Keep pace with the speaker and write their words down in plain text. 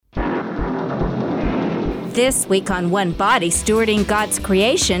This week on One Body, Stewarding God's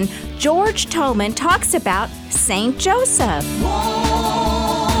Creation, George Tolman talks about Saint Joseph.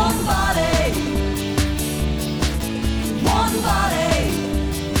 One body,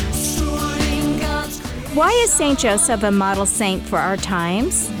 stewarding God's creation. Why is Saint Joseph a model saint for our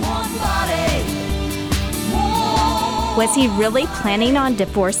times? One body, Was he really planning on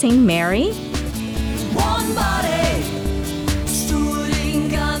divorcing Mary? one body,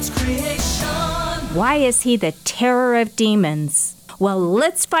 stewarding God's creation. Why is he the terror of demons? Well,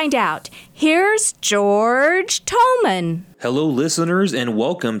 let's find out. Here's George Tolman. Hello, listeners, and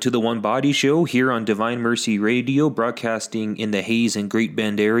welcome to the One Body Show here on Divine Mercy Radio, broadcasting in the Hayes and Great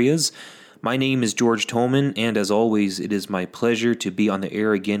Bend areas. My name is George Tolman, and as always, it is my pleasure to be on the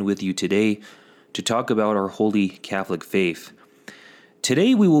air again with you today to talk about our Holy Catholic faith.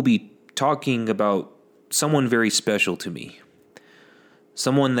 Today, we will be talking about someone very special to me,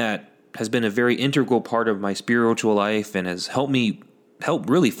 someone that has been a very integral part of my spiritual life and has helped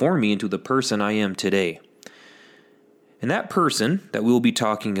really form me into the person I am today. And that person that we will be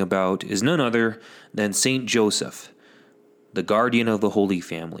talking about is none other than Saint Joseph, the guardian of the Holy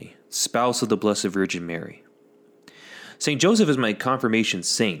Family, spouse of the Blessed Virgin Mary. Saint Joseph is my confirmation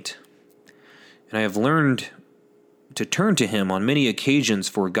saint, and I have learned to turn to him on many occasions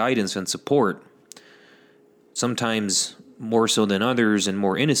for guidance and support, sometimes more so than others and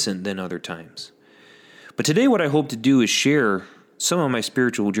more innocent than other times. But today what I hope to do is share some of my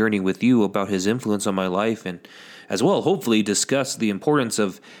spiritual journey with you about his influence on my life, and as well, hopefully, discuss the importance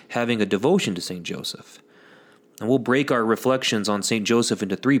of having a devotion to St. Joseph. And we'll break our reflections on St. Joseph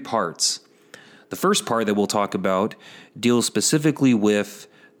into three parts. The first part that we'll talk about deals specifically with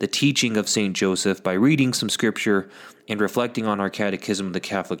the teaching of St. Joseph by reading some scripture and reflecting on our Catechism of the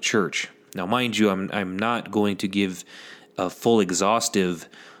Catholic Church. Now, mind you, I'm not going to give a full exhaustive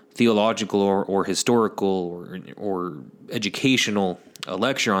theological or historical or educational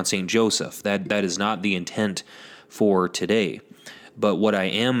lecture on St. Joseph. That is not the intent for today. But what I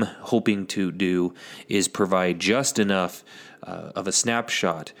am hoping to do is provide just enough of a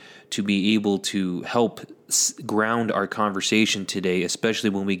snapshot to be able to help ground our conversation today, especially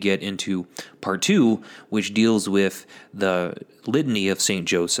when we get into part 2, which deals with the Litany of St.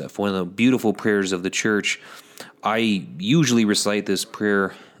 Joseph, one of the beautiful prayers of the Church. I usually recite this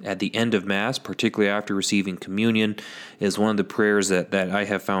prayer at the end of Mass, particularly after receiving communion. It is one of the prayers that I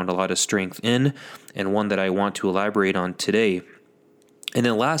have found a lot of strength in, and one that I want to elaborate on today. And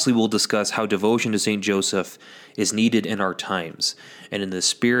then lastly, we'll discuss how devotion to St. Joseph is needed in our times, and in the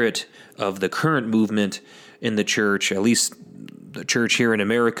spirit of the current movement in the Church, at least the Church here in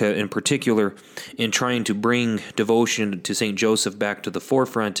America in particular, in trying to bring devotion to St. Joseph back to the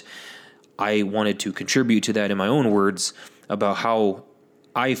forefront. I wanted to contribute to that in my own words about how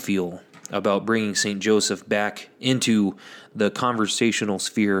I feel about bringing St. Joseph back into the conversational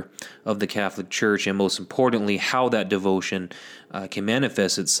sphere of the Catholic Church, and most importantly, how that devotion can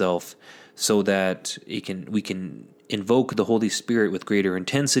manifest itself so that we can invoke the Holy Spirit with greater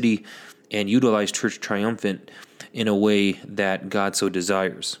intensity and utilize Church Triumphant in a way that God so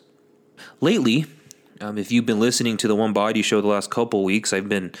desires. Lately, if you've been listening to the One Body Show the last couple weeks, I've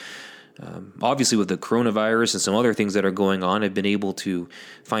been obviously, with the coronavirus and some other things that are going on, I've been able to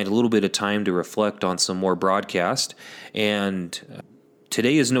find a little bit of time to reflect on some more broadcast. And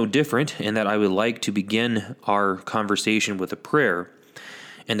today is no different in that I would like to begin our conversation with a prayer.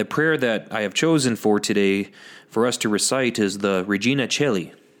 And the prayer that I have chosen for today for us to recite is the Regina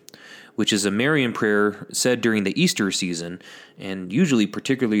Caeli, which is a Marian prayer said during the Easter season, and usually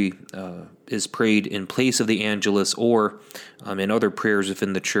particularly is prayed in place of the Angelus or in other prayers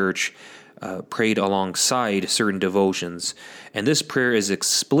within the Church, prayed alongside certain devotions. And this prayer is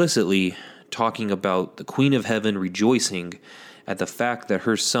explicitly talking about the Queen of Heaven rejoicing at the fact that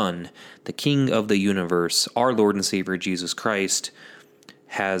her Son, the King of the universe, our Lord and Savior Jesus Christ,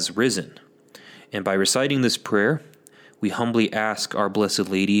 has risen. And by reciting this prayer, we humbly ask our Blessed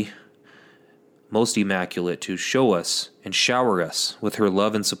Lady, Most Immaculate, to show us and shower us with her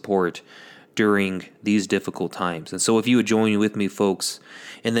love and support during these difficult times. And so if you would join with me, folks,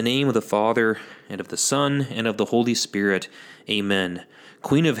 in the name of the Father, and of the Son, and of the Holy Spirit, amen.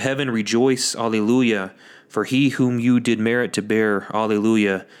 Queen of Heaven, rejoice, alleluia, for he whom you did merit to bear,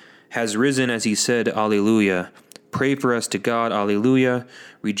 alleluia, has risen as he said, alleluia. Pray for us to God, alleluia.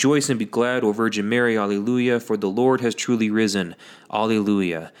 Rejoice and be glad, O Virgin Mary, alleluia, for the Lord has truly risen,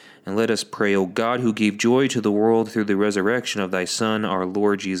 alleluia. And let us pray, O God, who gave joy to the world through the resurrection of thy Son, our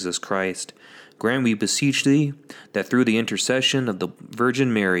Lord Jesus Christ. Grant, we beseech thee, that through the intercession of the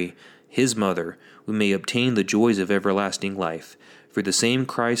Virgin Mary, his mother, we may obtain the joys of everlasting life. through the same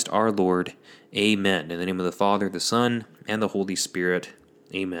Christ our Lord. Amen. In the name of the Father, the Son, and the Holy Spirit.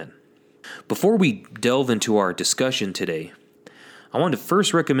 Amen. Before we delve into our discussion today, I want to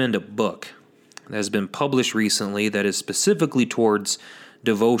first recommend a book that has been published recently that is specifically towards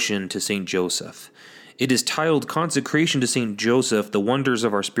devotion to St. Joseph. It is titled Consecration to St. Joseph, The Wonders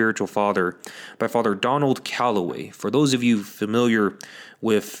of Our Spiritual Father by Father Donald Calloway. For those of you familiar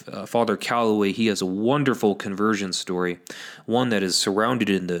with Father Calloway, he has a wonderful conversion story, one that is surrounded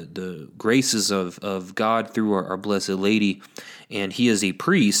in the graces of God through our Blessed Lady, and he is a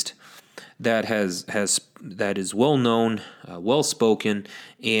priest that that is well known, well spoken,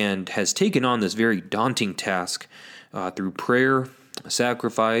 and has taken on this very daunting task through prayer,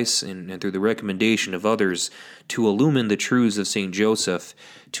 sacrifice, and through the recommendation of others to illumine the truths of St. Joseph,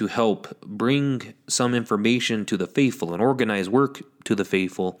 to help bring some information to the faithful and organize work to the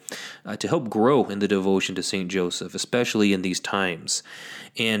faithful, to help grow in the devotion to St. Joseph, especially in these times.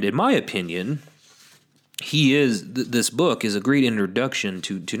 And in my opinion, this book is a great introduction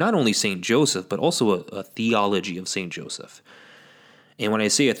to not only St. Joseph, but also a theology of St. Joseph. And when I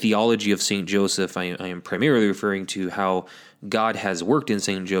say a theology of St. Joseph, I am primarily referring to how God has worked in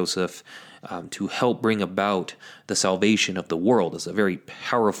St. Joseph to help bring about the salvation of the world. It's a very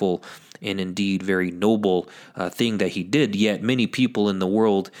powerful and indeed very noble thing that he did, yet many people in the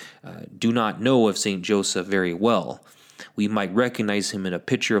world do not know of St. Joseph very well. We might recognize him in a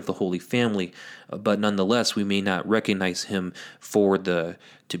picture of the Holy Family, but nonetheless, we may not recognize him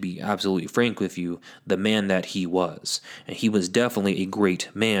to be absolutely frank with you, the man that he was. And he was definitely a great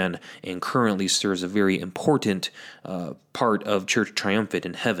man and currently serves a very important part of Church Triumphant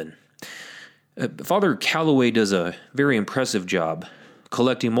in heaven. Father Calloway does a very impressive job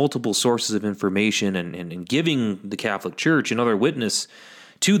collecting multiple sources of information and giving the Catholic Church another witness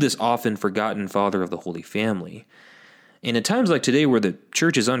to this often forgotten father of the Holy Family. And at times like today where the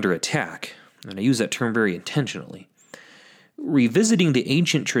church is under attack, and I use that term very intentionally, revisiting the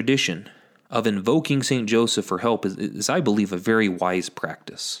ancient tradition of invoking St. Joseph for help is, I believe, a very wise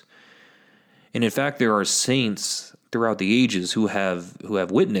practice. And in fact, there are saints throughout the ages who have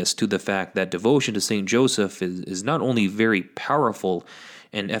witnessed to the fact that devotion to St. Joseph is not only very powerful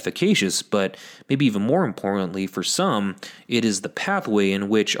and efficacious, but maybe even more importantly, for some, it is the pathway in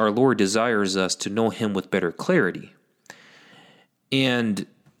which our Lord desires us to know him with better clarity. And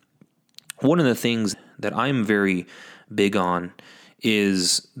one of the things that I'm very big on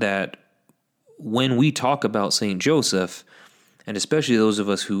is that when we talk about St. Joseph, and especially those of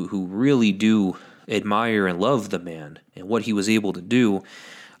us who really do admire and love the man and what he was able to do,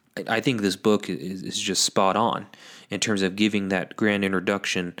 I think this book is just spot on in terms of giving that grand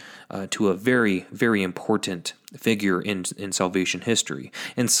introduction to a very, very important figure in salvation history.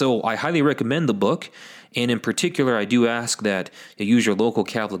 And so I highly recommend the book, and in particular, I do ask that you use your local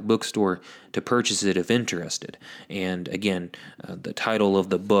Catholic bookstore to purchase it if interested. And again, the title of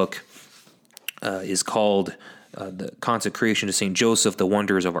the book is called The Consecration to St. Joseph, The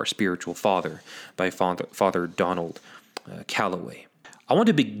Wonders of Our Spiritual Father by Father Donald Calloway. I want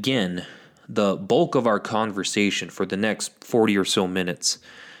to begin the bulk of our conversation for the next 40 or so minutes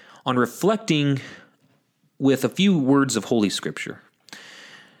on reflecting with a few words of Holy Scripture.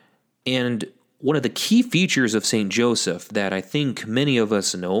 And one of the key features of St. Joseph that I think many of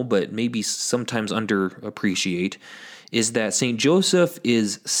us know, but maybe sometimes underappreciate, is that St. Joseph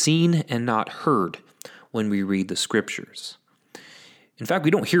is seen and not heard when we read the Scriptures. In fact,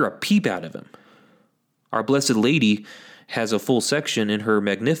 we don't hear a peep out of him. Our Blessed Lady has a full section in her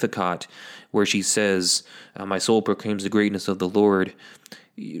Magnificat where she says, "My soul proclaims the greatness of the Lord."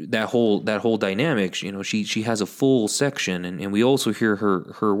 That whole dynamic, she has a full section, and we also hear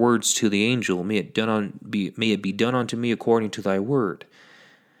her words to the angel, "May it be done unto me according to thy word."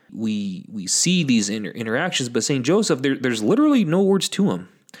 We see these interactions, but St. Joseph, there's literally no words to him.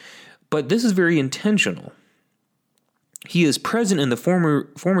 But this is very intentional. He is present in the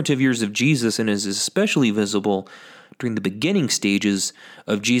formative years of Jesus and is especially visible during the beginning stages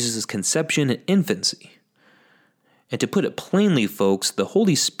of Jesus' conception and infancy. And to put it plainly, folks, the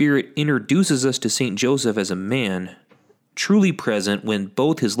Holy Spirit introduces us to St. Joseph as a man truly present when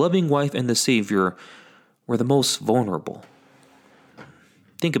both his loving wife and the Savior were the most vulnerable.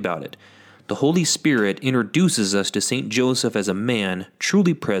 Think about it. The Holy Spirit introduces us to St. Joseph as a man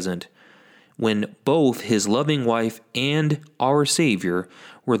truly present when both his loving wife and our Savior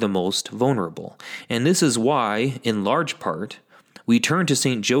were the most vulnerable. And this is why, in large part, we turn to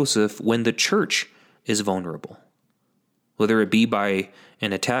St. Joseph when the church is vulnerable. Whether it be by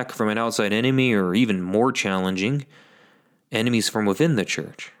an attack from an outside enemy or even more challenging, enemies from within the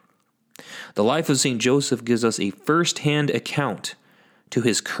church. The life of St. Joseph gives us a first-hand account to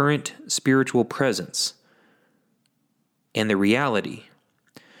his current spiritual presence and the reality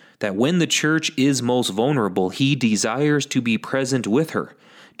that when the church is most vulnerable, he desires to be present with her,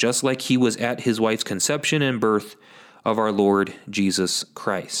 just like he was at his wife's conception and birth of our Lord Jesus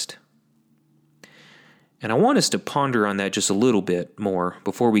Christ. And I want us to ponder on that just a little bit more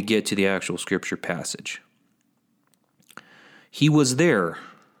before we get to the actual scripture passage. He was there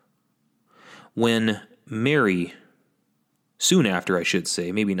when Mary, soon after, I should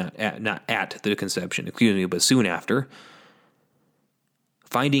say, maybe not at the conception, excuse me, but soon after,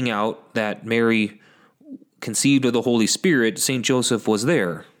 finding out that Mary conceived of the Holy Spirit, St. Joseph was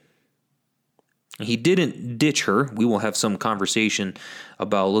there. He didn't ditch her. We will have some conversation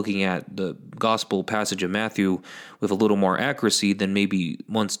about looking at the gospel passage of Matthew with a little more accuracy than maybe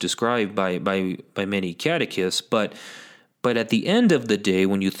once described by many catechists. But at the end of the day,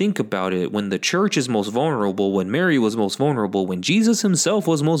 when you think about it, when the church is most vulnerable, when Mary was most vulnerable, when Jesus himself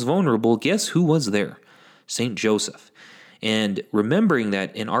was most vulnerable, guess who was there? St. Joseph. And remembering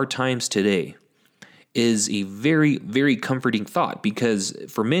that in our times today is a very, very comforting thought, because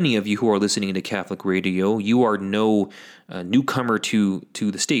for many of you who are listening to Catholic radio, you are no newcomer to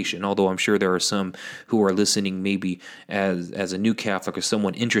the station, although I'm sure there are some who are listening maybe as a new Catholic or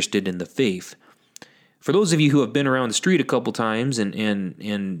someone interested in the faith. For those of you who have been around the street a couple times and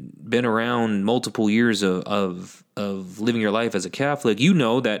been around multiple years of living your life as a Catholic, you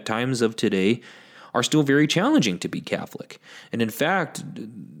know that times of today are still very challenging to be Catholic. And in fact,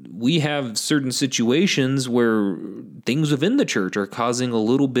 we have certain situations where things within the church are causing a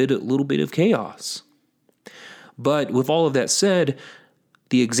little bit of chaos. But with all of that said,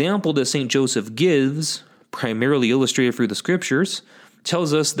 the example that St. Joseph gives, primarily illustrated through the scriptures,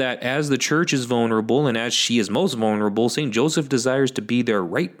 tells us that as the church is vulnerable and as she is most vulnerable, St. Joseph desires to be there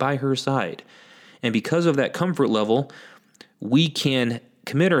right by her side. And because of that comfort level, we can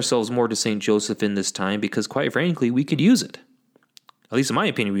commit ourselves more to St. Joseph in this time, because quite frankly, we could use it. At least in my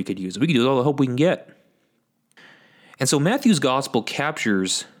opinion, we could use it. We could use all the help we can get. And so Matthew's gospel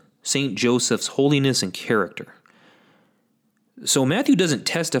captures St. Joseph's holiness and character. So Matthew doesn't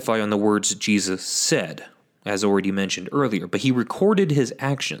testify on the words Jesus said, as already mentioned earlier, but he recorded his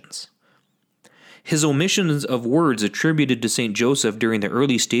actions. His omissions of words attributed to St. Joseph during the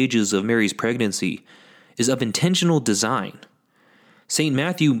early stages of Mary's pregnancy is of intentional design. St.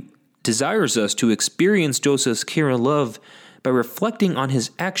 Matthew desires us to experience Joseph's care and love by reflecting on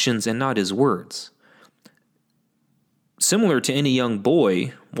his actions and not his words. Similar to any young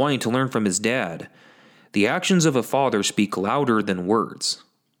boy wanting to learn from his dad, the actions of a father speak louder than words.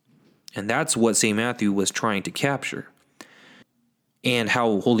 And that's what St. Matthew was trying to capture, and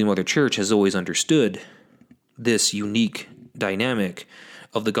how Holy Mother Church has always understood this unique dynamic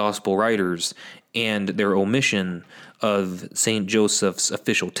of the gospel writers and their omission of St. Joseph's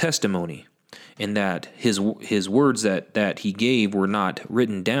official testimony, in that his words that he gave were not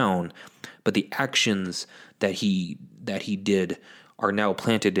written down, but the actions that he did are now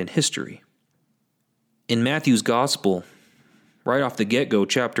planted in history. In Matthew's gospel, right off the get-go,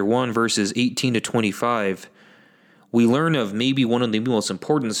 chapter 1, verses 18 to 25, we learn of maybe one of the most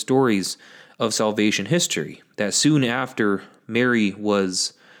important stories of salvation history, that soon after Mary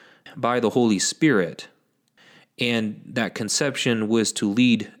was by the Holy Spirit, and that conception was to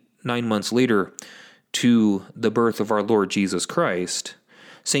lead 9 months later to the birth of our Lord Jesus Christ,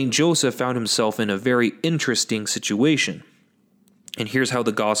 St. Joseph found himself in a very interesting situation. And here's how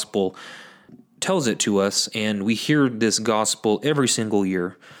the gospel tells it to us, and we hear this gospel every single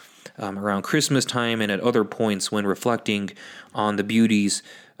year around Christmas time and at other points when reflecting on the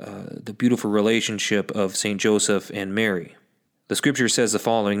beautiful relationship of St. Joseph and Mary. The scripture says the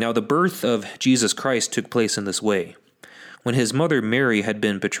following: Now the birth of Jesus Christ took place in this way. When his mother Mary had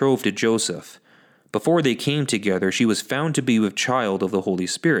been betrothed to Joseph, before they came together, she was found to be with child of the Holy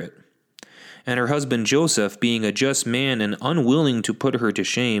Spirit. And her husband Joseph, being a just man and unwilling to put her to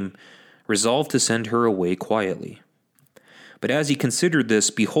shame, resolved to send her away quietly. But as he considered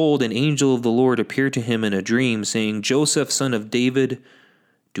this, behold, an angel of the Lord appeared to him in a dream, saying, Joseph, son of David,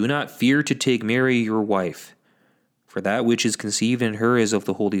 do not fear to take Mary your wife, for that which is conceived in her is of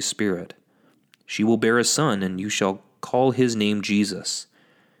the Holy Spirit. She will bear a son, and you shall call his name Jesus,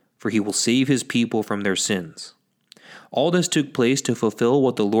 for he will save his people from their sins. All this took place to fulfill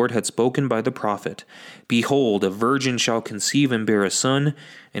what the Lord had spoken by the prophet. Behold, a virgin shall conceive and bear a son,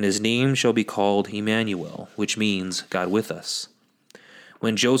 and his name shall be called Emmanuel, which means God with us.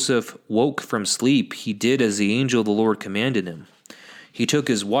 When Joseph woke from sleep, he did as the angel of the Lord commanded him. He took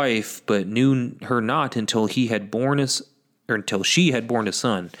his wife, but knew her not until she had borne a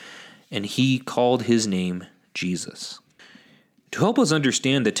son, and he called his name Jesus. To help us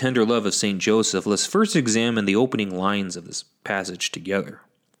understand the tender love of St. Joseph, let's first examine the opening lines of this passage together.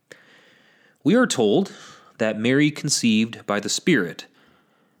 We are told that Mary conceived by the Spirit,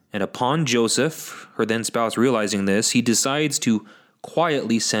 and upon Joseph, her then spouse, realizing this, he decides to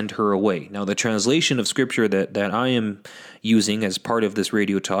quietly send her away. Now, the translation of Scripture that I am using as part of this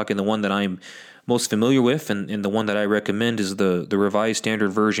radio talk, and the one that I'm most familiar with, and the one that I recommend, is the Revised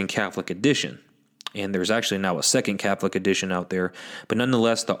Standard Version Catholic Edition. And there's actually now a second Catholic edition out there, but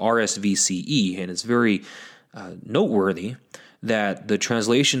nonetheless the RSVCE, and it's very noteworthy that the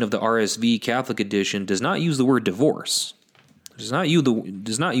translation of the RSV Catholic edition does not use the word divorce. Does not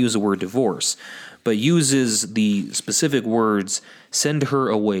use the word divorce, but uses the specific words, send her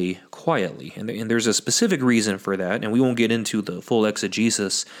away quietly. And there's a specific reason for that, and we won't get into the full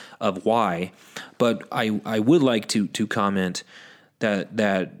exegesis of why, but I would like to comment that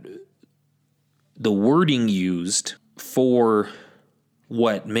the wording used for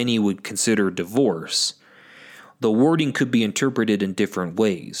what many would consider divorce, the wording could be interpreted in different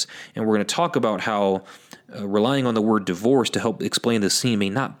ways. And we're going to talk about how relying on the word divorce to help explain the scene may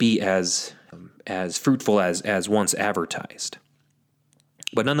not be as fruitful as once advertised.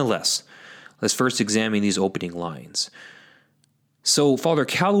 But nonetheless, let's first examine these opening lines. So Father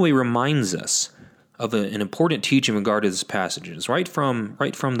Calloway reminds us of an important teaching regarding this passage. It's right from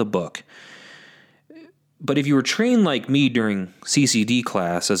the book. But if you were trained like me during CCD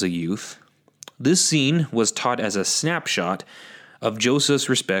class as a youth, this scene was taught as a snapshot of Joseph's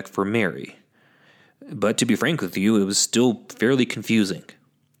respect for Mary. But to be frank with you, it was still fairly confusing.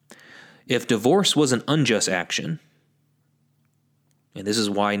 If divorce was an unjust action, and this is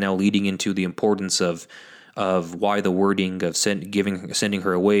why now leading into the importance of why the wording of sending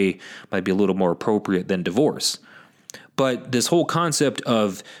her away might be a little more appropriate than divorce. But this whole concept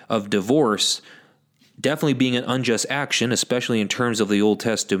of divorce definitely being an unjust action, especially in terms of the Old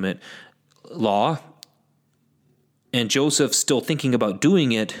Testament law, and Joseph still thinking about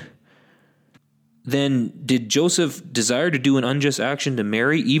doing it, then did Joseph desire to do an unjust action to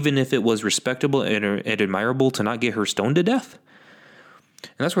Mary, even if it was respectable and admirable to not get her stoned to death?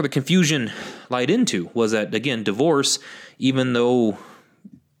 And that's where the confusion lied into, was that, again, divorce, even though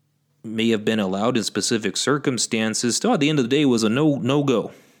may have been allowed in specific circumstances, still at the end of the day was a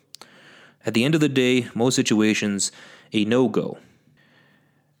no-go. At the end of the day, most situations, a no-go.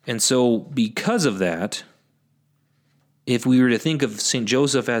 And so because of that, if we were to think of St.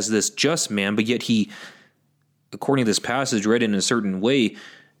 Joseph as this just man, but yet he, according to this passage read in a certain way,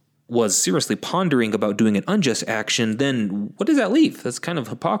 was seriously pondering about doing an unjust action, then what does that leave? That's kind of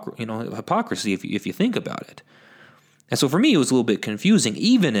hypocrisy if you think about it. And so for me, it was a little bit confusing,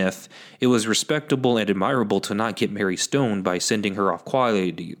 even if it was respectable and admirable to not get Mary stoned by sending her off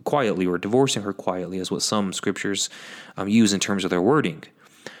quietly or divorcing her quietly, as what some scriptures use in terms of their wording.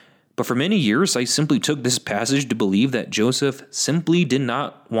 But for many years, I simply took this passage to believe that Joseph simply did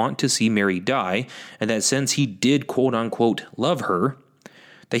not want to see Mary die, and that since he did quote-unquote love her,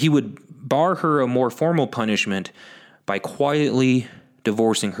 that he would bar her a more formal punishment by quietly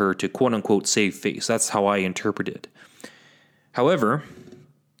divorcing her to quote-unquote save face. That's how I interpret it. However,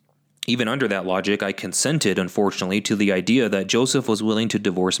 even under that logic, I consented, unfortunately, to the idea that Joseph was willing to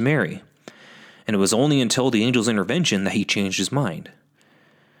divorce Mary. And it was only until the angel's intervention that he changed his mind.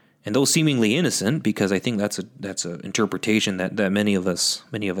 And though seemingly innocent, because I think that's an interpretation that many of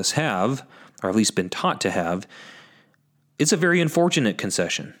us have, or at least been taught to have, it's a very unfortunate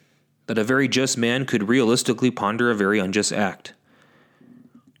concession that a very just man could realistically ponder a very unjust act.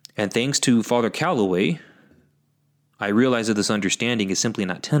 And thanks to Father Calloway, I realize that this understanding is simply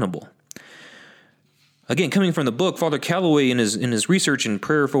not tenable. Again, coming from the book, Father Calloway in his research and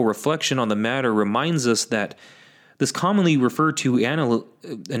prayerful reflection on the matter reminds us that this commonly referred to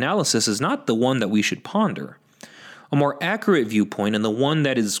analysis is not the one that we should ponder. A more accurate viewpoint, and the one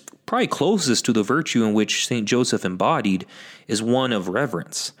that is probably closest to the virtue in which St. Joseph embodied, is one of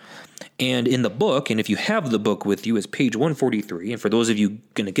reverence. And in the book, and if you have the book with you, it's page 143, and for those of you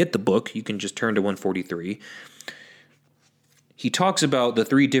going to get the book, you can just turn to 143. He talks about the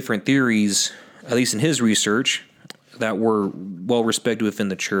three different theories, at least in his research, that were well respected within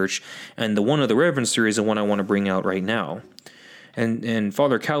the church, and the one of the reverence theory is the one I want to bring out right now. And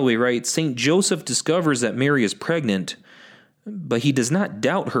Father Calloway writes, St. Joseph discovers that Mary is pregnant, but he does not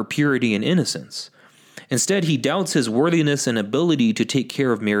doubt her purity and innocence. Instead, he doubts his worthiness and ability to take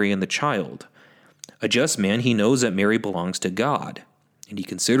care of Mary and the child. A just man, he knows that Mary belongs to God, and he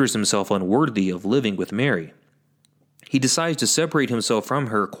considers himself unworthy of living with Mary. He decides to separate himself from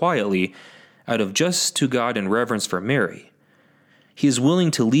her quietly out of justice to God and reverence for Mary. He is willing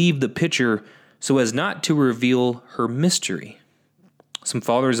to leave the picture so as not to reveal her mystery. Some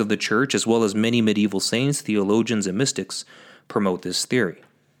fathers of the church, as well as many medieval saints, theologians, and mystics, promote this theory.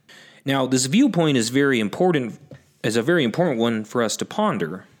 Now, this viewpoint is a very important one for us to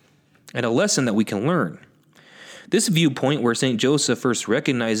ponder, and a lesson that we can learn. This viewpoint, where St. Joseph first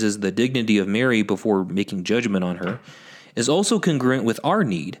recognizes the dignity of Mary before making judgment on her, is also congruent with our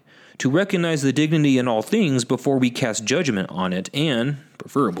need to recognize the dignity in all things before we cast judgment on it, and,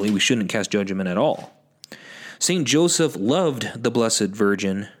 preferably, we shouldn't cast judgment at all. St. Joseph loved the Blessed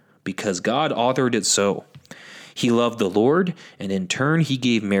Virgin because God authored it so. He loved the Lord, and in turn he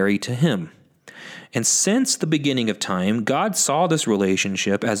gave Mary to him. And since the beginning of time, God saw this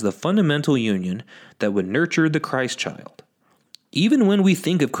relationship as the fundamental union that would nurture the Christ child. Even when we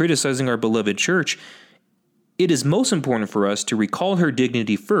think of criticizing our beloved church, it is most important for us to recall her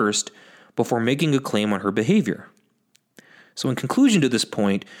dignity first before making a claim on her behavior. So in conclusion to this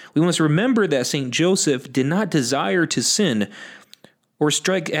point, we must remember that St. Joseph did not desire to sin or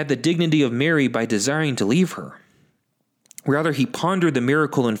strike at the dignity of Mary by desiring to leave her. Rather, he pondered the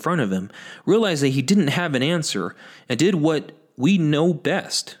miracle in front of him, realized that he didn't have an answer, and did what we know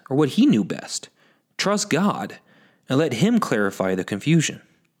best, or what he knew best. Trust God, and let him clarify the confusion.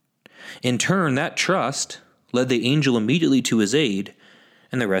 In turn, that trust led the angel immediately to his aid,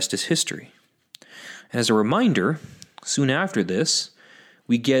 and the rest is history. And as a reminder, soon after this,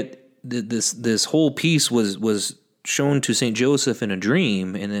 we get this whole piece was shown to St. Joseph in a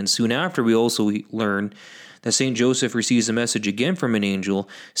dream, and then soon after we also learn that St. Joseph receives a message again from an angel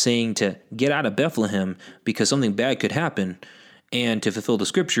saying to get out of Bethlehem because something bad could happen, and to fulfill the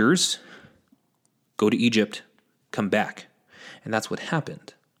scriptures, go to Egypt, come back. And that's what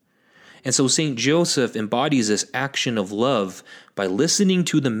happened. And so St. Joseph embodies this action of love by listening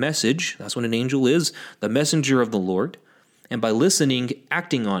to the message, that's what an angel is, the messenger of the Lord, and by listening,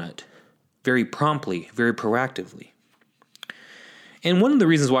 acting on it very promptly, very proactively. And one of the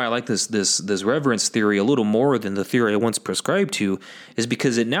reasons why I like this reverence theory a little more than the theory I once prescribed to is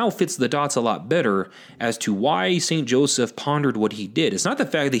because it now fits the dots a lot better as to why St. Joseph pondered what he did. It's not the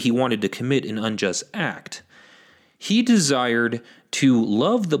fact that he wanted to commit an unjust act. He desired to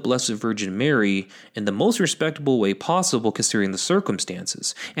love the Blessed Virgin Mary in the most respectable way possible considering the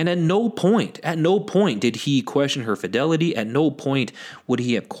circumstances. And at no point did he question her fidelity. At no point would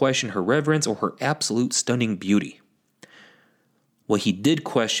he have questioned her reverence or her absolute stunning beauty. What he did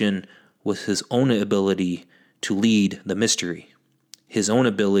question was his own ability to lead the mystery, his own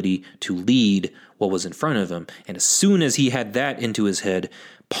ability to lead what was in front of him. And as soon as he had that into his head,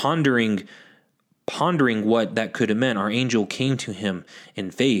 pondering what that could have meant, our angel came to him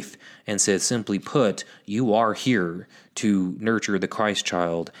in faith and said, simply put, you are here to nurture the Christ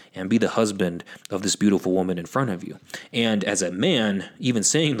child and be the husband of this beautiful woman in front of you. And as a man, even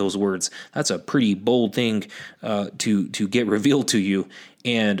saying those words, that's a pretty bold thing to get revealed to you,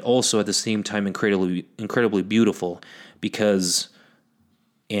 and also at the same time incredibly beautiful, because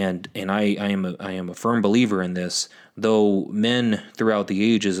and I am a firm believer in this. Though men throughout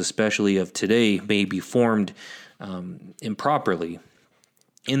the ages, especially of today, may be formed improperly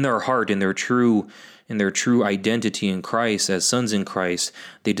in their heart, in their true identity in Christ as sons in Christ,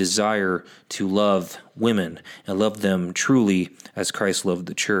 they desire to love women and love them truly as Christ loved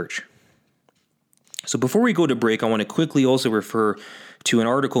the church. So before we go to break, I want to quickly also refer to an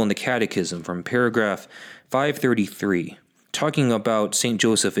article in the Catechism from paragraph 533. Talking about St.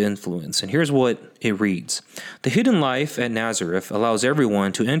 Joseph's influence, and here's what it reads. The hidden life at Nazareth allows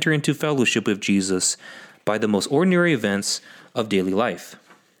everyone to enter into fellowship with Jesus by the most ordinary events of daily life.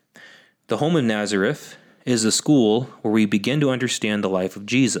 The home of Nazareth is the school where we begin to understand the life of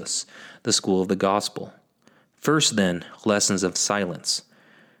Jesus, the school of the gospel. First, then, lessons of silence.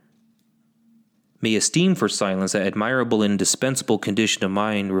 May esteem for silence that admirable and indispensable condition of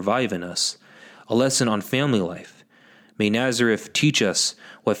mind revive in us. A lesson on family life. May Nazareth teach us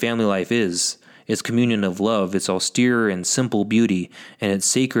what family life is, its communion of love, its austere and simple beauty, and its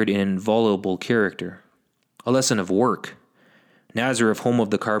sacred and inviolable character. A lesson of work. Nazareth, home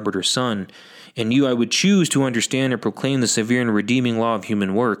of the carpenter's son, in you I would choose to understand and proclaim the severe and redeeming law of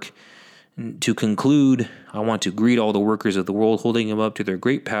human work. To conclude, I want to greet all the workers of the world, holding them up to their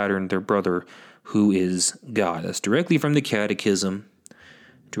great pattern, their brother, who is God. That's directly from the Catechism,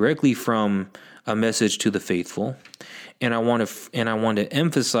 directly from a message to the faithful. And I want to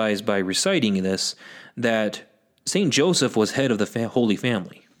emphasize by reciting this that St. Joseph was head of the Holy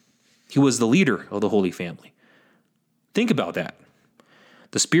Family. He was the leader of the Holy Family. Think about that.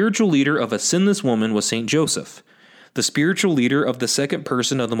 The spiritual leader of a sinless woman was St. Joseph. The spiritual leader of the second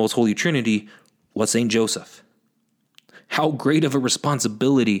person of the Most Holy Trinity was St. Joseph. How great of a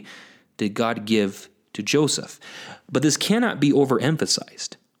responsibility did God give to Joseph. But this cannot be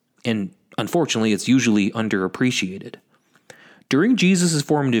overemphasized, and unfortunately, it's usually underappreciated. During Jesus'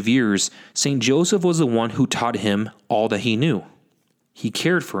 formative years, St. Joseph was the one who taught him all that he knew. He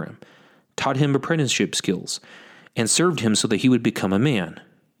cared for him, taught him apprenticeship skills, and served him so that he would become a man.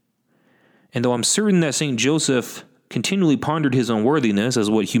 And though I'm certain that St. Joseph continually pondered his unworthiness as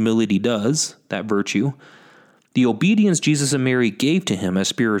what humility does, that virtue, the obedience Jesus and Mary gave to him as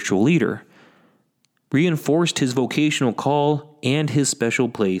spiritual leader reinforced his vocational call and his special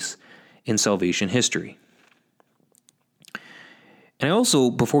place in salvation history. And I also,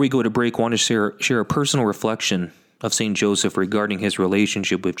 before we go to break, want to share a personal reflection of St. Joseph regarding his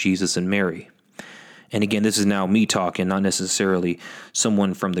relationship with Jesus and Mary. And again, this is now me talking, not necessarily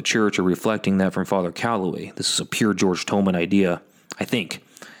someone from the church or reflecting that from Father Calloway. This is a pure George Tolman idea, I think.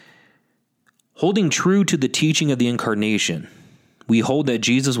 Holding true to the teaching of the Incarnation, we hold that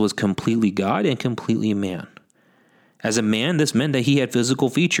Jesus was completely God and completely man. As a man, this meant that he had physical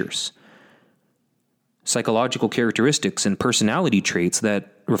features, psychological characteristics, and personality traits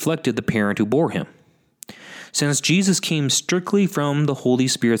that reflected the parent who bore him. Since Jesus came strictly from the Holy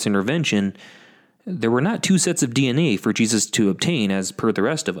Spirit's intervention, there were not two sets of DNA for Jesus to obtain as per the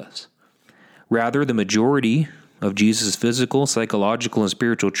rest of us. Rather, the majority of Jesus' physical, psychological, and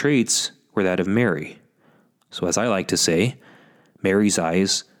spiritual traits were that of Mary. So as I like to say, Mary's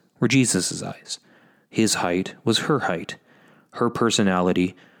eyes were Jesus' eyes. His height was her height. Her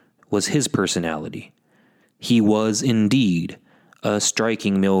personality was his personality. He was indeed a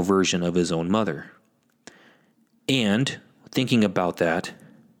striking male version of his own mother. And thinking about that,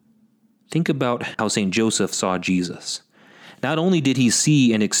 think about how St. Joseph saw Jesus. Not only did he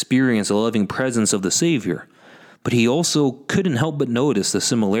see and experience the loving presence of the Savior, but he also couldn't help but notice the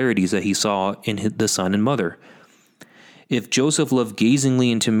similarities that he saw in the Son and Mother. If Joseph loved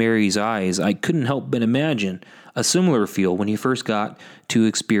gazingly into Mary's eyes, I couldn't help but imagine a similar feel when he first got to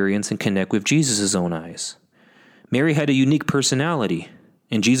experience and connect with Jesus' own eyes. Mary had a unique personality,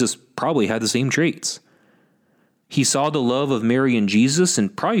 and Jesus probably had the same traits. He saw the love of Mary and Jesus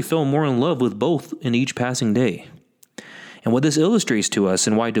and probably fell more in love with both in each passing day. And what this illustrates to us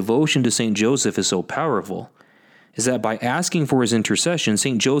and why devotion to St. Joseph is so powerful is that by asking for his intercession,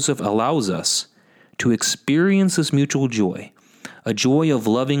 St. Joseph allows us to experience this mutual joy, a joy of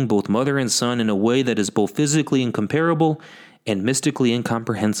loving both mother and son in a way that is both physically incomparable and mystically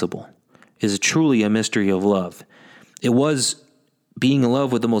incomprehensible. It is truly a mystery of love. It was being in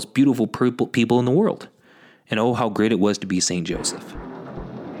love with the most beautiful people in the world. And oh, how great it was to be St. Joseph.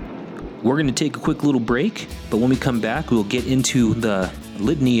 We're going to take a quick little break, but when we come back, we'll get into the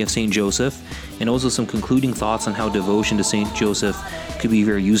litany of St. Joseph and also some concluding thoughts on how devotion to St. Joseph could be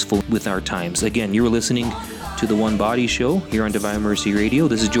very useful with our times. Again, you're listening to The One Body Show here on Divine Mercy Radio.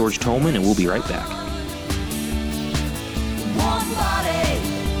 This is George Tolman, and we'll be right back. One body,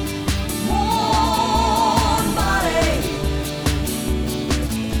 one body,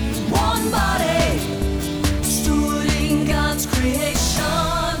 one body, stewarding God's creation.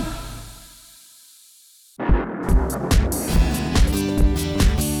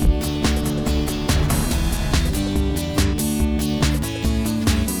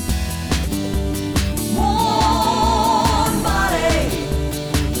 One body,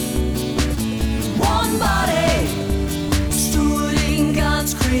 one body, stewarding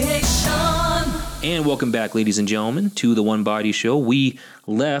God's creation. And welcome back, ladies and gentlemen, to The One Body Show. We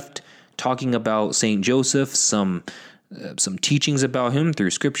left talking about St. Joseph, some teachings about him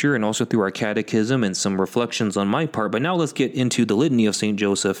through Scripture and also through our catechism and some reflections on my part. But now let's get into the litany of St.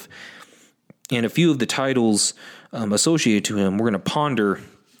 Joseph and a few of the titles associated to him. We're going to ponder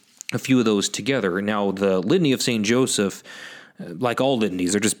a few of those together. Now, the litany of St. Joseph, like all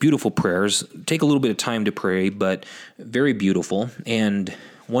litanies, they're just beautiful prayers. Take a little bit of time to pray, but very beautiful. And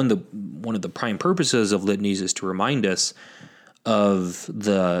one of the prime purposes of litanies is to remind us of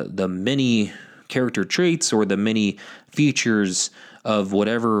the many character traits or the many features of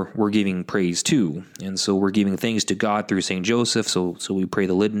whatever we're giving praise to. And so we're giving thanks to God through St. Joseph. So we pray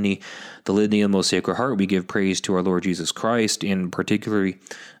the litany of the Most Sacred Heart. We give praise to our Lord Jesus Christ, and particularly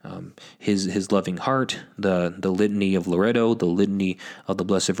his loving heart, the litany of Loretto, the litany of the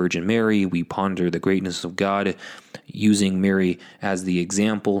Blessed Virgin Mary. We ponder the greatness of God using Mary as the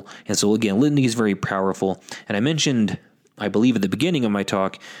example. And so again, litany is very powerful. And I mentioned, I believe at the beginning of my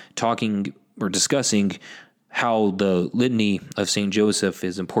talk, talking or discussing how the litany of St. Joseph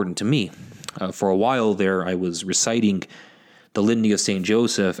is important to me. For a while there, I was reciting the Litany of St.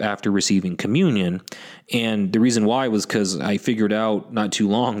 Joseph after receiving communion. And the reason why was because I figured out not too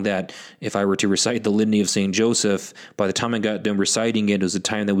long that if I were to recite the Litany of St. Joseph, by the time I got done reciting it, it was the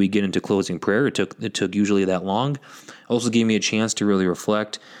time that we get into closing prayer. It took usually that long. Also gave me a chance to really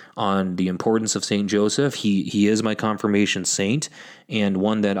reflect on the importance of St. Joseph. He is my confirmation saint, and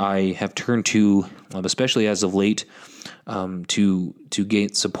one that I have turned to, especially as of late, to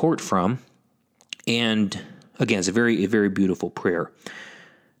gain support from. And again, it's a very beautiful prayer.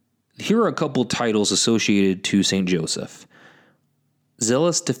 Here are a couple titles associated to St. Joseph: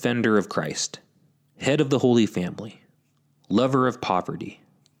 Zealous Defender of Christ, Head of the Holy Family, Lover of Poverty,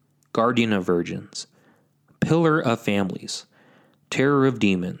 Guardian of Virgins, Pillar of Families, Terror of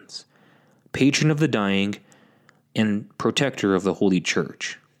Demons, Patron of the Dying, and Protector of the Holy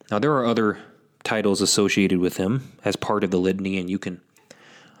Church. Now, there are other titles associated with him as part of the litany, and you can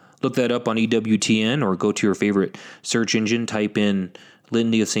look that up on EWTN or go to your favorite search engine, type in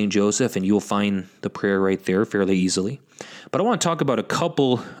Litany of St. Joseph, and you'll find the prayer right there fairly easily. But I want to talk about a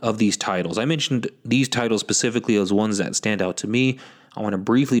couple of these titles. I mentioned these titles specifically as ones that stand out to me. I want to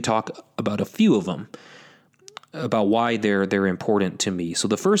briefly talk about a few of them, about why they're important to me. So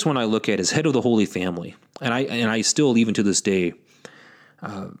the first one I look at is Head of the Holy Family. And I still, even to this day,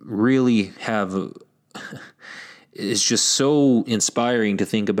 really have... It's just so inspiring to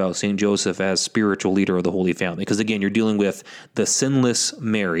think about St. Joseph as spiritual leader of the Holy Family. Because again, you're dealing with the sinless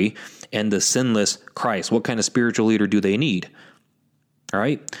Mary and the sinless Christ. What kind of spiritual leader do they need? All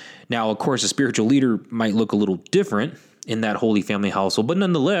right. Now, of course, a spiritual leader might look a little different in that Holy Family household. But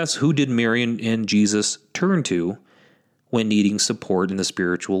nonetheless, who did Mary and Jesus turn to when needing support in the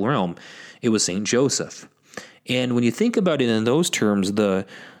spiritual realm? It was St. Joseph. And when you think about it in those terms, the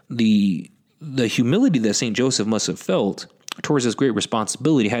humility that St. Joseph must have felt towards this great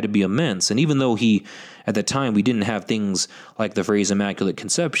responsibility had to be immense. And even though at the time, we didn't have things like the phrase Immaculate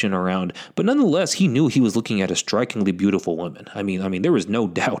Conception around, but nonetheless, he knew he was looking at a strikingly beautiful woman. I mean, there was no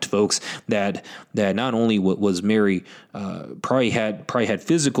doubt, folks, that not only was Mary probably had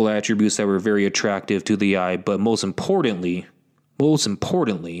physical attributes that were very attractive to the eye, but most importantly,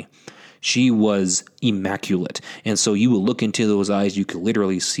 she was immaculate. And so you will look into those eyes, you could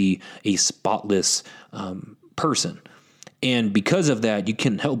literally see a spotless person. And because of that, you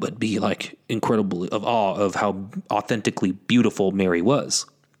can't help but be like incredibly of awe of how authentically beautiful Mary was.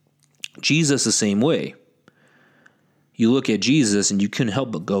 Jesus the same way. You look at Jesus and you couldn't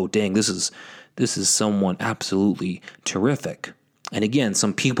help but go, dang, this is someone absolutely terrific. And again,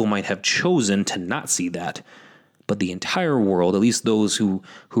 some people might have chosen to not see that, but the entire world, at least those who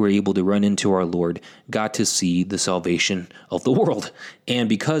are able to run into our Lord, got to see the salvation of the world. And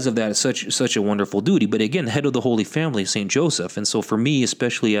because of that, it's such a wonderful duty. But again, head of the Holy Family, St. Joseph. And so for me,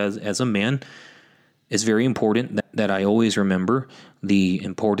 especially as a man, it's very important that I always remember the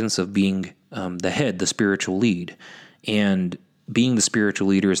importance of being the head, the spiritual lead. And being the spiritual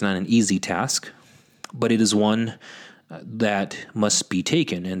leader is not an easy task, but it is one that must be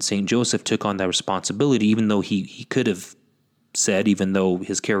taken. And St. Joseph took on that responsibility, even though he could have said, even though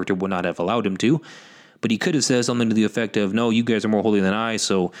his character would not have allowed him to, but he could have said something to the effect of, no, you guys are more holy than I,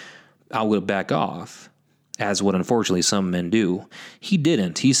 so I will back off, as what unfortunately some men do. He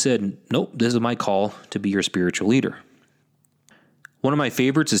didn't. He said, nope, this is my call to be your spiritual leader. One of my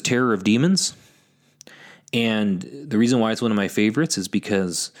favorites is Terror of Demons. And the reason why it's one of my favorites is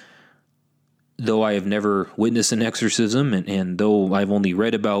because though I have never witnessed an exorcism, and though I've only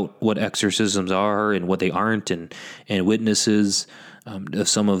read about what exorcisms are and what they aren't, and witnesses of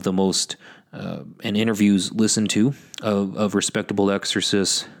some of the most and interviews listened to of respectable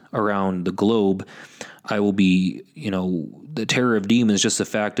exorcists around the globe, I will be, the terror of demons, just the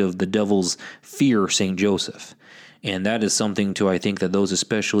fact of the devil's fear St. Joseph. And that is something I think that those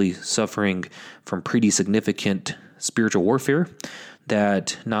especially suffering from pretty significant spiritual warfare,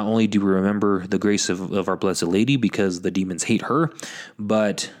 that not only do we remember the grace of our Blessed Lady because the demons hate her,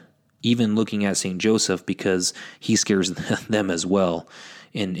 but even looking at St. Joseph because he scares them as well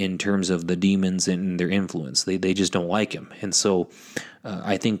in terms of the demons and their influence. They just don't like him. And so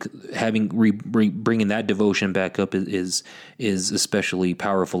I think bringing that devotion back up is especially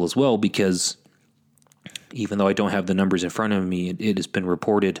powerful as well, because even though I don't have the numbers in front of me, it has been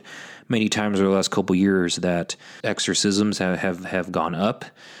reported many times over the last couple of years that exorcisms have gone up.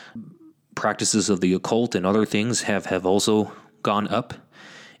 Practices of the occult and other things have also gone up.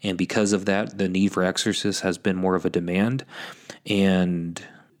 And because of that, the need for exorcists has been more of a demand. And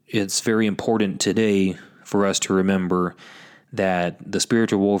it's very important today for us to remember that the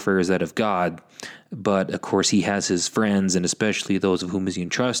spiritual warfare is that of God, but of course he has his friends, and especially those of whom is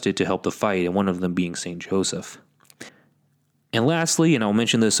entrusted to help the fight, and one of them being St. Joseph. And lastly, and I'll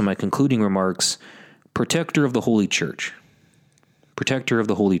mention this in my concluding remarks, protector of the Holy Church. Protector of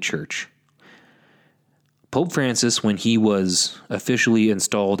the Holy Church. Pope Francis, when he was officially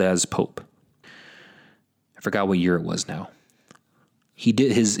installed as Pope, I forgot what year it was now. He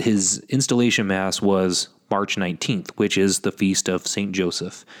did his installation mass was March 19th, which is the feast of Saint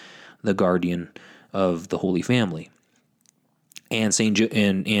Joseph, the guardian of the Holy Family. And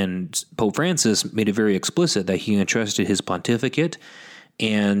and Pope Francis made it very explicit that he entrusted his pontificate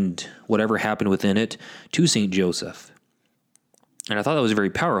and whatever happened within it to Saint Joseph. And I thought that was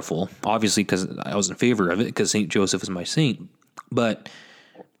very powerful, obviously because I was in favor of it, because Saint Joseph is my saint, but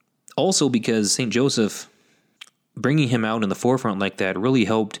also because Saint Joseph, bringing him out in the forefront like that, really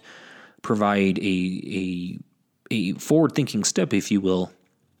helped provide a forward-thinking step, if you will,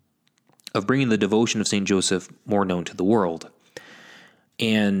 of bringing the devotion of Saint Joseph more known to the world.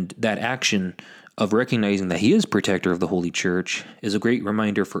 And that action of recognizing that he is protector of the Holy Church is a great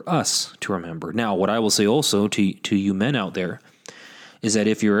reminder for us to remember. Now, what I will say also to you men out there is that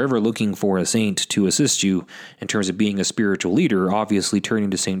if you're ever looking for a saint to assist you in terms of being a spiritual leader, obviously turning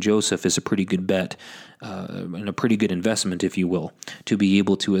to Saint Joseph is a pretty good bet and a pretty good investment, if you will, to be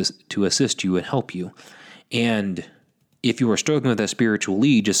able to assist you and help you. And if you are struggling with that spiritual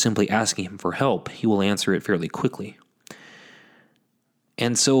lead, just simply asking him for help, he will answer it fairly quickly.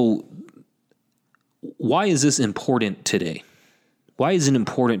 And so, why is this important today? Why is it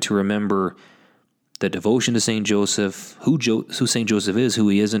important to remember the devotion to St. Joseph, who St. Joseph is, who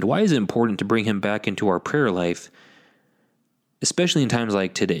he isn't? Why is it important to bring him back into our prayer life, especially in times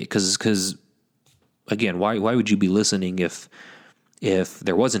like today? Because again, why would you be listening if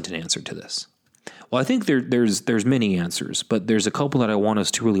there wasn't an answer to this? Well, I think there's many answers, but there's a couple that I want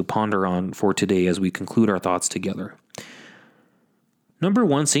us to really ponder on for today as we conclude our thoughts together. Number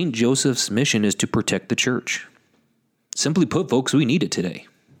one, St. Joseph's mission is to protect the church. Simply put, folks, we need it today.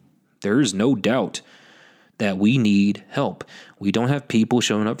 There is no doubt that we need help. We don't have people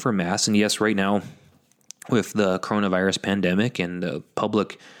showing up for Mass, and yes, right now, with the coronavirus pandemic and the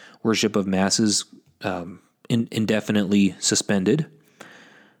public worship of Masses indefinitely suspended,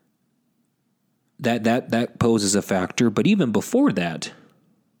 that poses a factor. But even before that,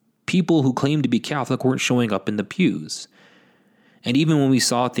 people who claimed to be Catholic weren't showing up in the pews. And even when we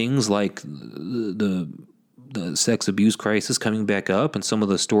saw things like the sex abuse crisis coming back up and some of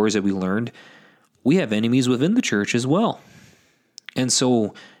the stories that we learned, we have enemies within the church as well. And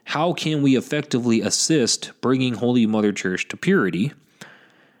so how can we effectively assist bringing Holy Mother Church to purity?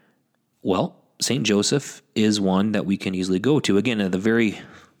 Well, St. Joseph is one that we can easily go to. Again, at the very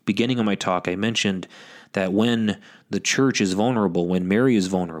beginning of my talk, I mentioned that when the church is vulnerable, when Mary is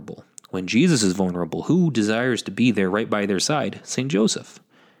vulnerable, when Jesus is vulnerable, who desires to be there right by their side? St. Joseph.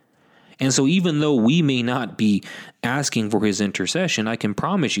 And so even though we may not be asking for his intercession, I can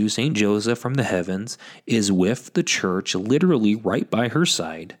promise you St. Joseph from the heavens is with the church, literally right by her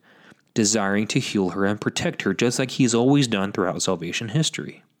side, desiring to heal her and protect her, just like he's always done throughout salvation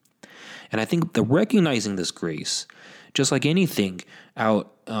history. And I think the recognizing this grace, just like anything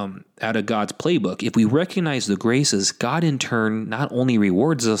out of God's playbook, if we recognize the graces, God in turn not only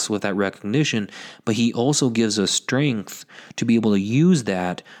rewards us with that recognition, but he also gives us strength to be able to use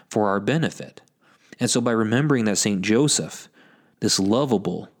that for our benefit. And so by remembering that St. Joseph, this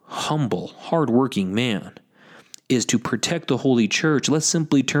lovable, humble, hardworking man, is to protect the Holy Church, let's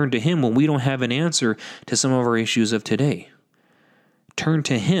simply turn to him when we don't have an answer to some of our issues of today. Turn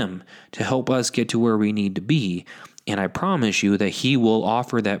to him to help us get to where we need to be. And I promise you that he will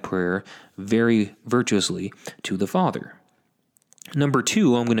offer that prayer very virtuously to the Father. Number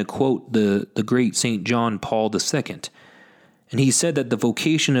two, I'm going to quote the great St. John Paul II. And he said that the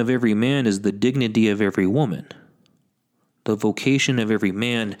vocation of every man is the dignity of every woman. The vocation of every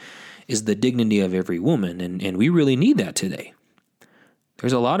man is the dignity of every woman. And we really need that today.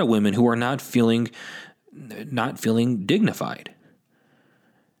 There's a lot of women who are not feeling dignified.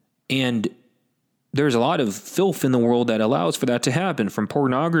 And there's a lot of filth in the world that allows for that to happen, from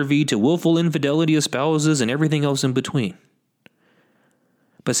pornography to willful infidelity of spouses and everything else in between.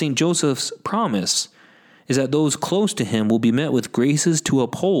 But St. Joseph's promise is that those close to him will be met with graces to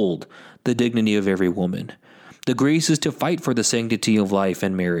uphold the dignity of every woman, the graces to fight for the sanctity of life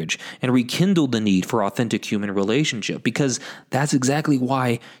and marriage, and rekindle the need for authentic human relationship, because that's exactly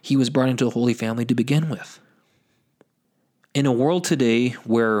why he was brought into the Holy Family to begin with. In a world today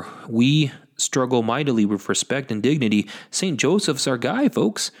where we struggle mightily with respect and dignity, St. Joseph's our guy,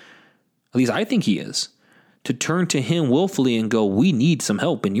 folks. At least I think he is. To turn to him willfully and go, we need some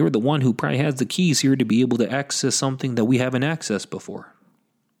help, and you're the one who probably has the keys here to be able to access something that we haven't accessed before.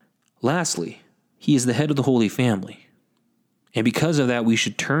 Lastly, he is the head of the Holy Family. And because of that, we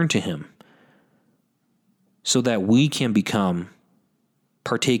should turn to him so that we can become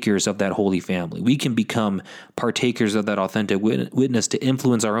partakers of that holy family. We can become partakers of that authentic witness to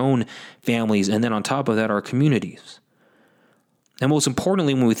influence our own families, and then on top of that, our communities. And most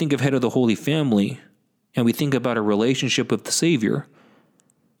importantly, when we think of head of the Holy Family and we think about a relationship with the Savior,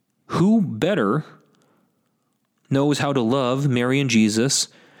 who better knows how to love Mary and Jesus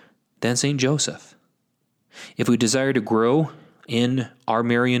than St. Joseph? If we desire to grow in our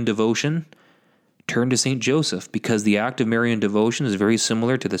Marian devotion, turn to St. Joseph, because the act of Marian devotion is very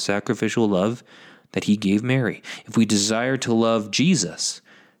similar to the sacrificial love that he gave Mary. If we desire to love Jesus,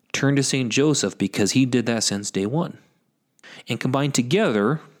 turn to St. Joseph, because he did that since day one. And combined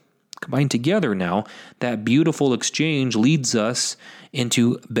together now, that beautiful exchange leads us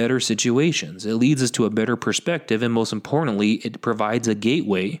into better situations. It leads us to a better perspective, and most importantly, it provides a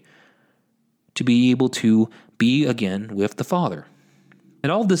gateway to be able to be again with the Father.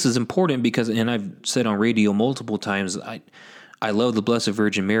 And all of this is important because, and I've said on radio multiple times, I love the Blessed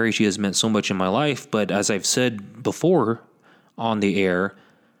Virgin Mary. She has meant so much in my life. But as I've said before on the air,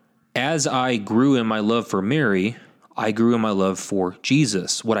 as I grew in my love for Mary, I grew in my love for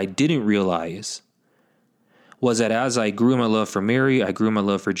Jesus. What I didn't realize was that as I grew in my love for Mary, I grew in my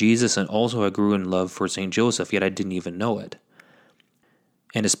love for Jesus, and also I grew in love for St. Joseph, yet I didn't even know it.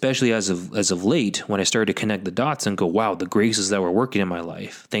 And especially as of late, when I started to connect the dots and go, wow, the graces that were working in my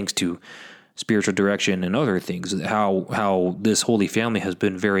life, thanks to spiritual direction and other things, how this Holy Family has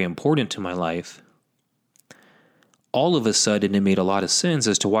been very important to my life, all of a sudden it made a lot of sense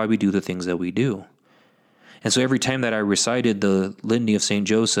as to why we do the things that we do. And so every time that I recited the Litany of St.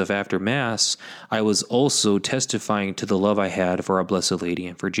 Joseph after Mass, I was also testifying to the love I had for our Blessed Lady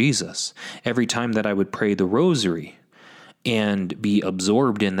and for Jesus. Every time that I would pray the Rosary and be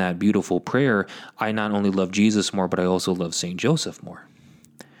absorbed in that beautiful prayer, I not only love Jesus more, but I also love St. Joseph more.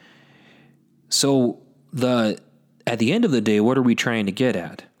 So at the end of the day, what are we trying to get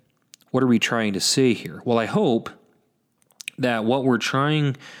at? What are we trying to say here? Well, I hope that what we're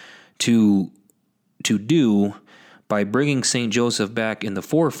trying to do by bringing St. Joseph back in the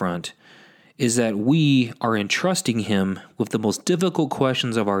forefront is that we are entrusting him with the most difficult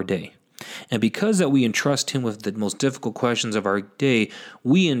questions of our day. And because that we entrust him with the most difficult questions of our day,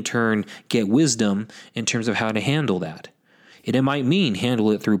 we in turn get wisdom in terms of how to handle that. It might mean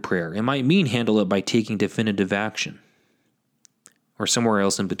handle it through prayer. It might mean handle it by taking definitive action, or somewhere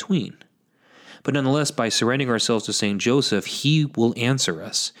else in between. But nonetheless, by surrendering ourselves to St. Joseph, he will answer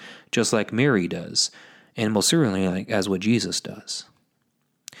us, just like Mary does, and most certainly as what Jesus does.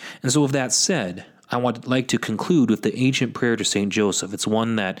 And so with that said, I would like to conclude with the ancient prayer to St. Joseph. It's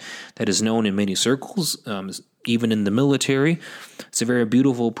one that is known in many circles, even in the military. It's a very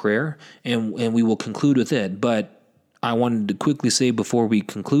beautiful prayer, and we will conclude with it. But I wanted to quickly say before we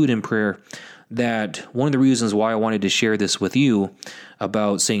conclude in prayer that one of the reasons why I wanted to share this with you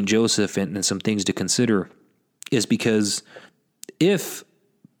about St. Joseph and some things to consider is because if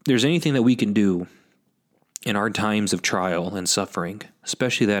there's anything that we can do in our times of trial and suffering,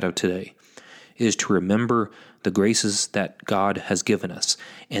 especially that of today, is to remember the graces that God has given us.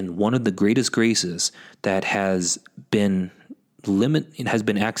 And one of the greatest graces that has been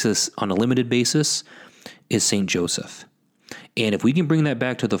accessed on a limited basis is St. Joseph. And if we can bring that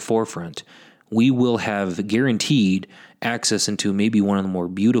back to the forefront, we will have guaranteed access into maybe one of the more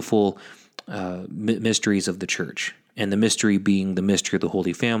beautiful mysteries of the Church. And the mystery being the mystery of the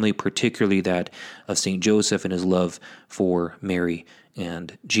Holy Family, particularly that of St. Joseph and his love for Mary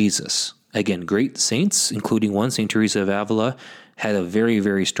and Jesus. Again, great saints, including one, St. Teresa of Avila, had a very,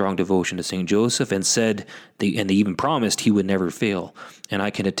 very strong devotion to St. Joseph and said, they even promised he would never fail. And I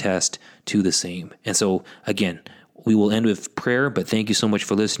can attest to the same. And so, again, we will end with prayer, but thank you so much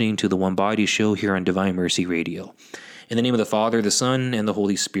for listening to the One Body Show here on Divine Mercy Radio. In the name of the Father, the Son, and the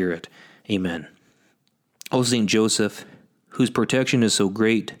Holy Spirit, amen. O St. Joseph, whose protection is so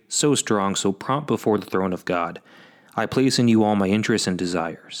great, so strong, so prompt before the throne of God, I place in you all my interests and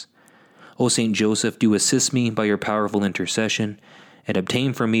desires. O St. Joseph, do assist me by your powerful intercession, and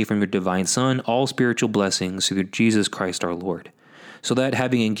obtain for me from your divine Son all spiritual blessings through Jesus Christ our Lord, so that,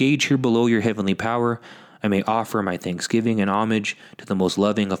 having engaged here below your heavenly power, I may offer my thanksgiving and homage to the most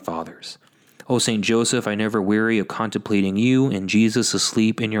loving of fathers. O St. Joseph, I never weary of contemplating you and Jesus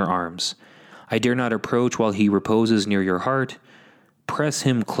asleep in your arms. I dare not approach while he reposes near your heart. Press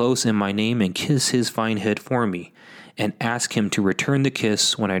him close in my name and kiss his fine head for me, and ask him to return the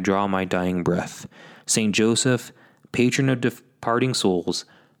kiss when I draw my dying breath. St. Joseph, patron of departing souls,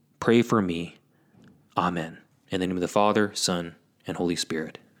 pray for me. Amen. In the name of the Father, Son, and Holy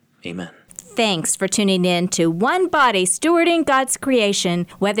Spirit. Amen. Thanks for tuning in to One Body Stewarding God's Creation.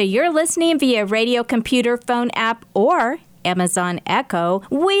 Whether you're listening via radio, computer, phone app, or Amazon Echo,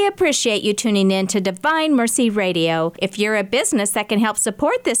 we appreciate you tuning in to Divine Mercy Radio. If you're a business that can help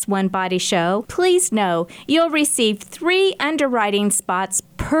support this One Body show, please know you'll receive 3 underwriting spots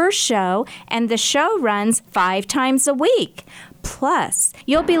per show, and the show runs 5 times a week. Plus,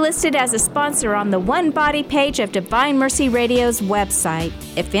 you'll be listed as a sponsor on the One Body page of Divine Mercy Radio's website.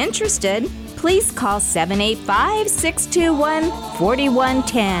 If interested, please call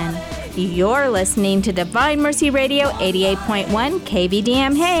 785-621-4110. You're listening to Divine Mercy Radio 88.1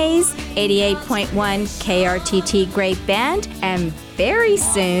 KVDM Hayes, 88.1 KRTT Great Bend, and very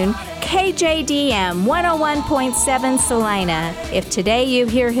soon, KJDM 101.7 Salina. If today you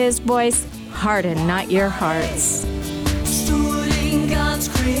hear his voice, harden not your hearts. Stewarding God's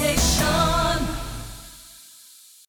creation.